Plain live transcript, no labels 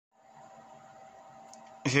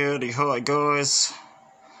Howdy, hi guys.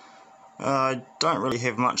 I don't really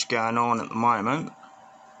have much going on at the moment,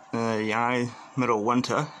 middle of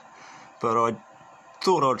winter, but I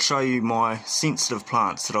thought I'd show you my sensitive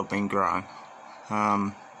plants that I've been growing.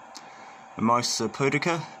 Mimosa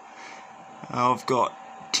pudica. I've got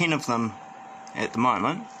 10 of them at the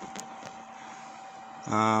moment.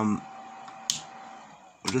 We'll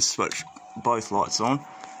just switch both lights on.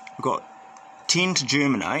 I've got 10 to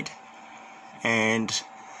germinate, and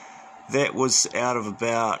that was out of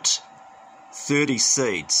about 30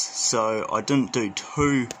 seeds, so I didn't do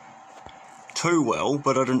too well,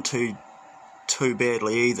 but I didn't do too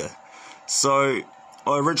badly either. So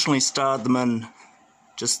I originally started them in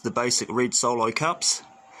just the basic red solo cups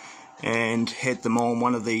and had them on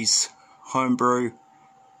one of these homebrew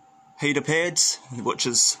heater pads, which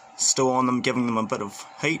is still on them, giving them a bit of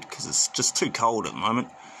heat because it's just too cold at the moment.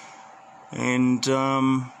 And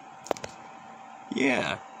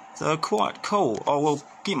yeah, they're quite cool. I will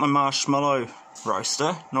get my marshmallow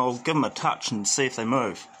roaster and I'll give them a touch and see if they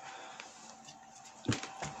move.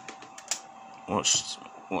 Watch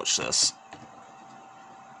this.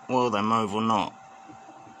 Will they move or not?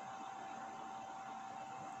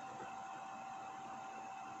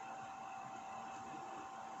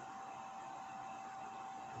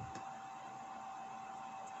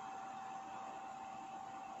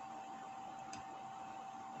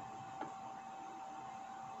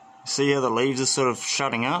 See how the leaves are sort of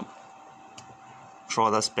shutting up? Try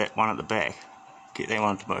this one at the back. Get that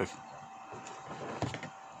one to move.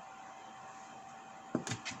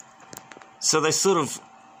 So they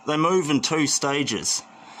move in two stages.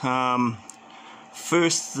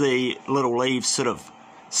 First the little leaves sort of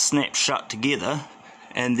snap shut together,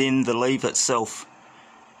 and then the leaf itself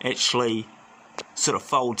actually sort of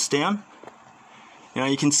folds down. You know,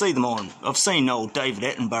 you can see them on. I've seen old David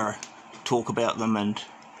Attenborough talk about them, and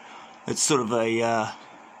it's sort of a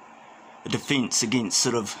defense against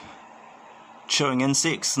sort of chewing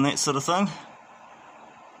insects and that sort of thing.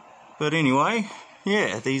 But anyway,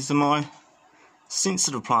 yeah, these are my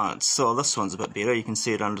sensitive plants. So this one's a bit better. You can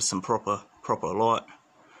see it under some proper light.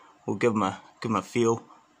 We'll give them a feel.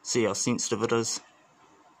 See how sensitive it is.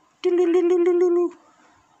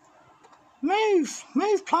 Move,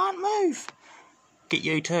 plant, move. Get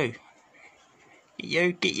you too.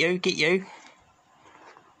 Get you.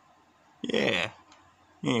 Yeah.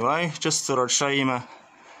 Anyway, just thought I'd show you my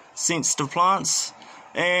sensitive plants.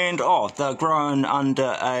 And they're grown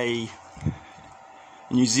under a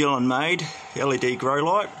New Zealand made LED grow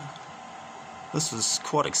light. This was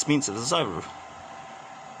quite expensive. It's over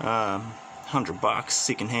 $100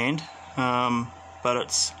 second hand, but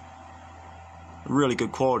it's a really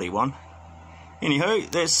good quality one. Anywho,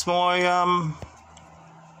 that's my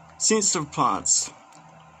sensitive plants,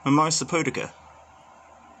 Mimosa pudica.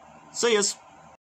 See yas.